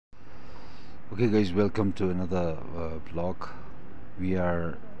Okay guys, welcome to another vlog. We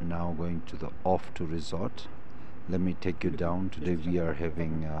are now going to the off to resort. Let me take you down. Today we are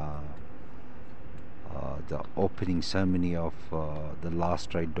having the opening ceremony of the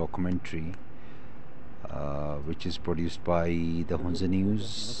Last Ride documentary, which is produced by the Hunza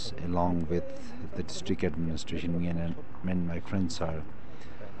News along with the district administration. Me and my friends are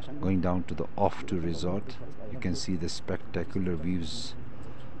going down to the off to resort. You can see the spectacular views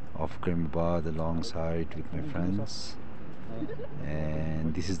of Karimabad alongside with my friends,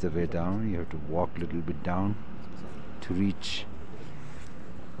 and this is the way down. You have to walk a little bit down to reach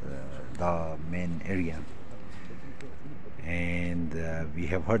the main area. And we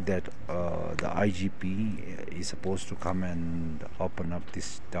have heard that the IGP is supposed to come and open up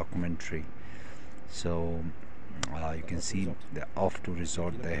this documentary. So you can see the off to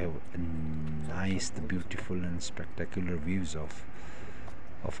resort. They have nice, beautiful and spectacular views of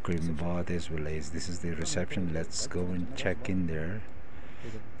Karimabad, as well as this is the reception. Let's go and check in there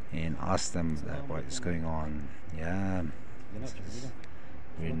and ask them what is going on. Yeah, this is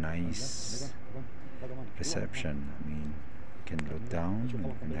very nice reception. I mean, you can look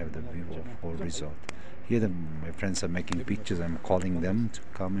down and have the view of whole resort. Here my friends are making pictures. I'm calling them to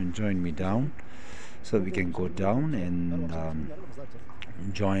come and join me down so we can go down and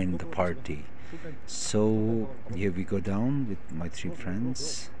join the party. So here we go down with my three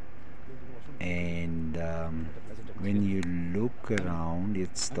friends, and when you look around,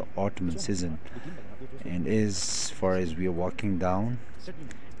 it's the autumn season, and as far as we are walking down,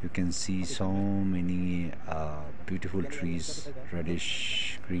 you can see so many beautiful trees,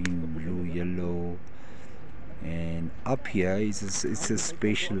 reddish, green, blue, yellow. And up here it's a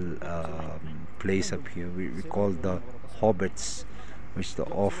special place. Up here we call the Hobbits, which the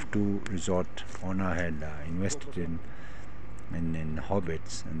off-to resort owner had invested in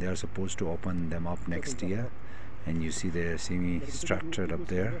Hobbits, and they are supposed to open them up next year. And you see the semi-structured up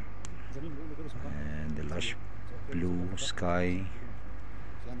there, and the lush blue sky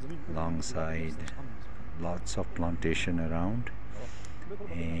alongside lots of plantation around.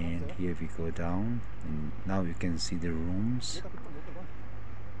 And here we go down, and now you can see the rooms.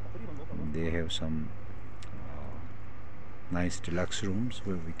 They have some nice deluxe rooms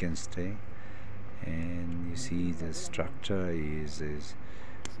where we can stay, and you see the structure is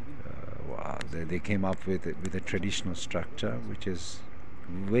wow, they came up with a traditional structure which is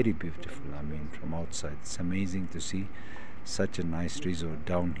very beautiful. I mean, from outside it's amazing to see such a nice resort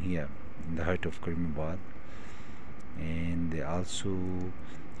down here in the heart of Karimabad. And they also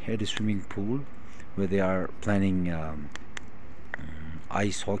had a swimming pool where they are planning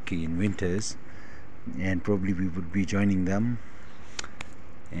ice hockey in winters, and probably we would be joining them.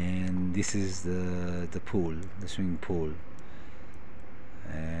 And this is the pool, the swimming pool,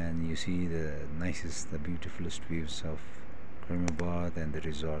 and you see the nicest, the beautifulest views of Karimabad and the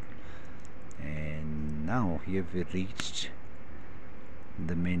resort. And now here we reached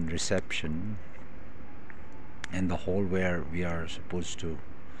the main reception and the hall where we are supposed to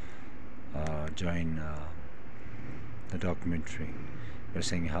join the documentary. We're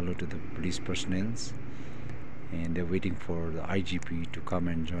saying hello to the police personnel, and they're waiting for the IGP to come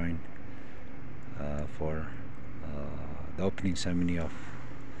and join for the opening ceremony of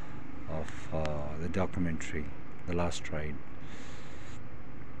the documentary, The Last Ride.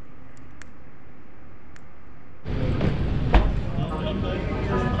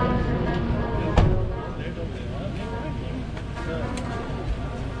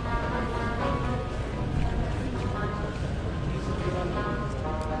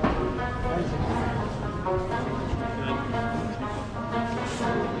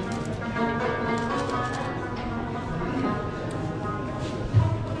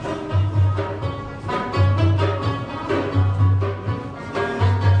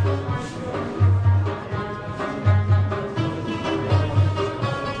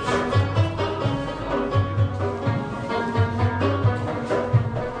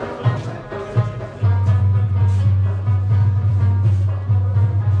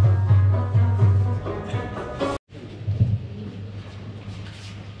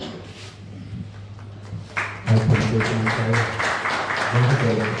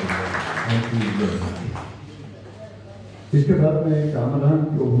 इसके बाद मैं कामरान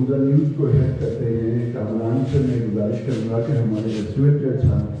को Hunza news को head करते हैं। कामरान से मैं गुजारिश करूँगा कि हमारे एसवेट जज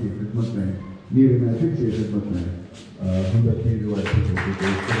साहब की खिदमत में, मीर महफिल की खिदमत में हुंजा की रिवायत को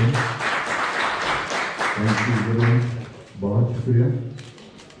पेश करें। थैंक यू, बहुत शुक्रिया।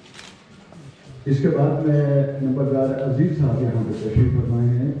 इसके बाद मैं नंबरदार अजीज साहब यहाँ पर तशरीफ फरमाए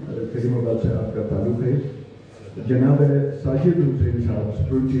हैं। करीमाबाद से आपका ताल्लुक़ है, जनाब साजिद हुसैन साहब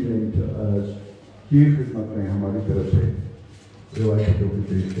सिक्योरिटी रेंज की खिदमत में हमारी तरफ से रिवायती टोपी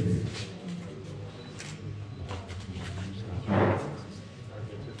पेश करेंगे।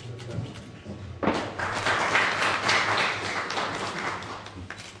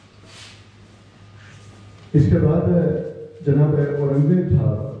 इसके बाद जनाब औरंगजेब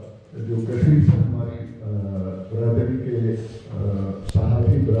साहब जो कश्मीर से हमारी बरादरी के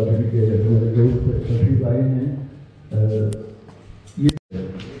सहाफ़ी बरादरी के लोग तशरीफ आए हैं, ये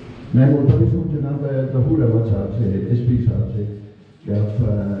मैं मुतलबिस हूँ जनाब ज़हूर अहमद साहब से, SP साहब से, कि आप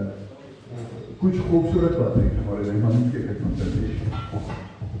कुछ खूबसूरत बातें हमारे मेहमानों की खिदमत में पेश करें।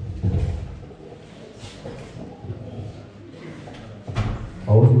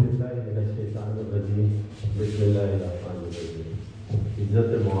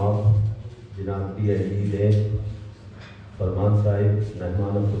 इज्जत मुआब जनाब PID ने फरमान साहिब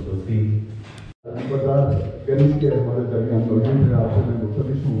रहमान खुसूसी नंबरदार गरीब के हमारे दरमियान मौजूद है। आपसे मैं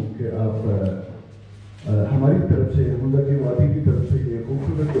मुतलबिस हूँ कि आप हमारी तरफ से हुंजा की वादी की तरफ से ये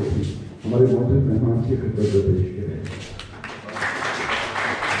खूबसूरत टोपी हमारे मौजूद मेहमान की खिदमत में पेश करें।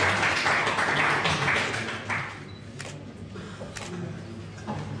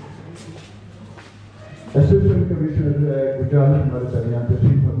 असिस्टेंट कमिश्नर गुजरात हमारे दरमियान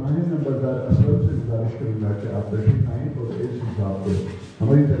तशरीफ फरमा है। नंबरदार असलम से गुजारिश करूँगा कि आप तशरीफ आएँ और इस हिसाब को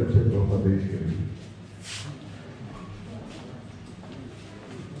हमारी तरफ से तोहफा पेश करेंगे।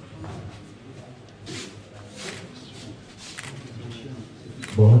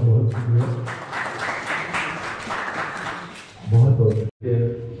 बहुत बहुत शुक्रिया, बहुत बहुत ये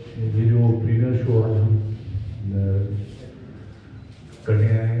जो प्रीमियर शो आज हम करने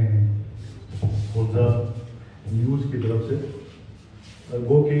आए हैं हुंजा न्यूज़ की तरफ से,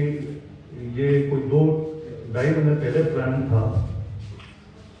 वो कि ये कोई 2-2.5 महीने पहले प्लान था,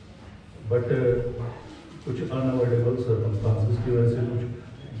 बट कुछ अनअवॉइडेबल सर्कमस्टांसेस की वजह से, कुछ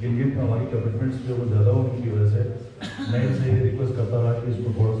गिनगिन हमारी कमिटमेंट्स जो वो ज़्यादा होने की वजह से मैं इनसे ये रिक्वेस्ट करता रहा कि इसको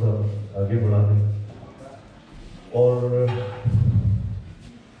थोड़ा सा आगे बढ़ा दें। और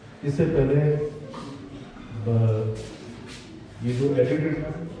इससे पहले ये जो एडिटेड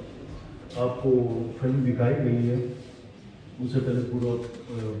आपको फिल्म दिखाई गई है, उससे पहले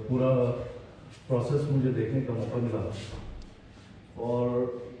पूरा प्रोसेस मुझे देखने का मौका मिला। और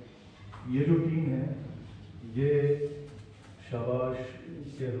ये जो टीम है ये शाबाश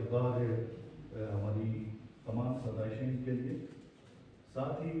के हकदार है हमारी तमाम सदाइशें के लिए,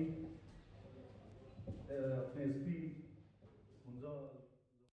 साथ ही अपने SP हुंजा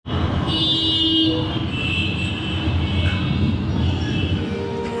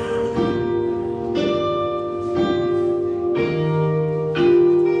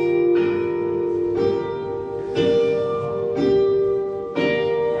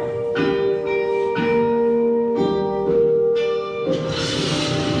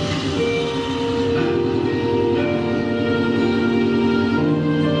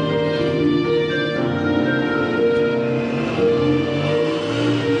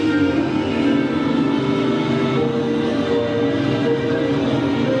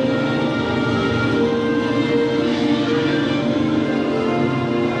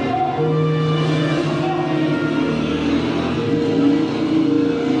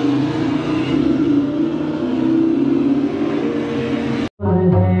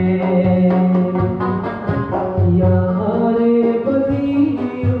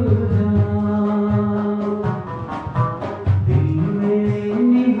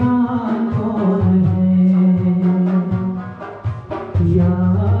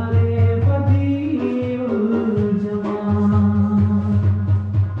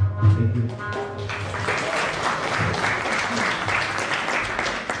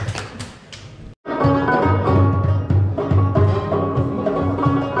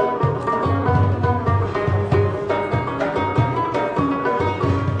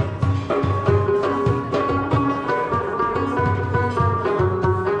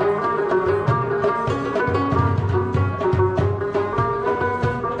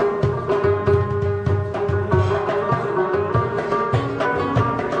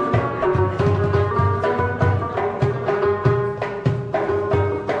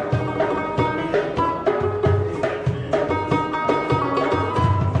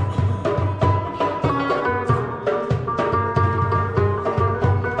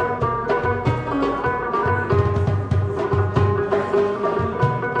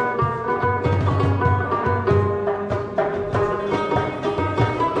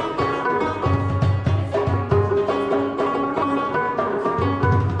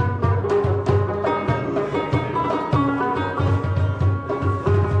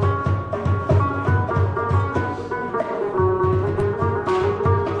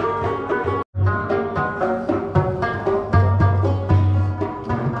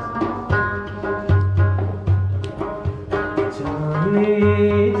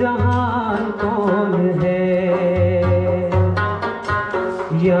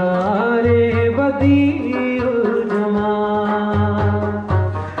यारे बदीउल जमाल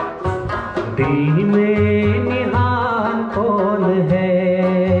दीन में निहाल कौन है,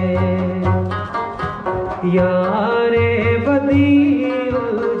 यारे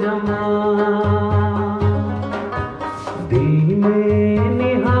बदीउल जमाल दीन में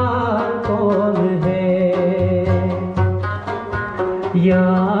निहाल कौन है,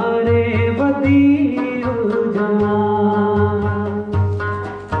 यारे बदीउल जमाल।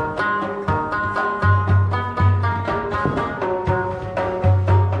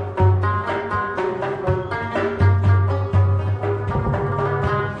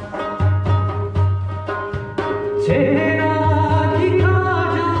 चेहरा दिखा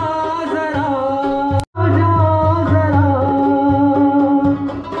जा जरा, जा जरा,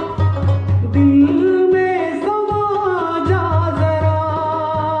 दिल में समा जा जरा,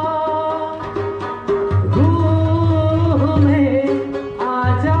 रूह में आ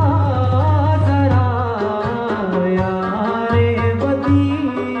जा जरा, यारे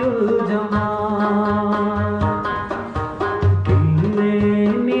बदीउल जमाल दिल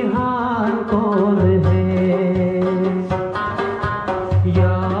में निहाल कौन है,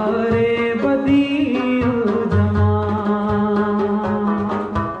 यारे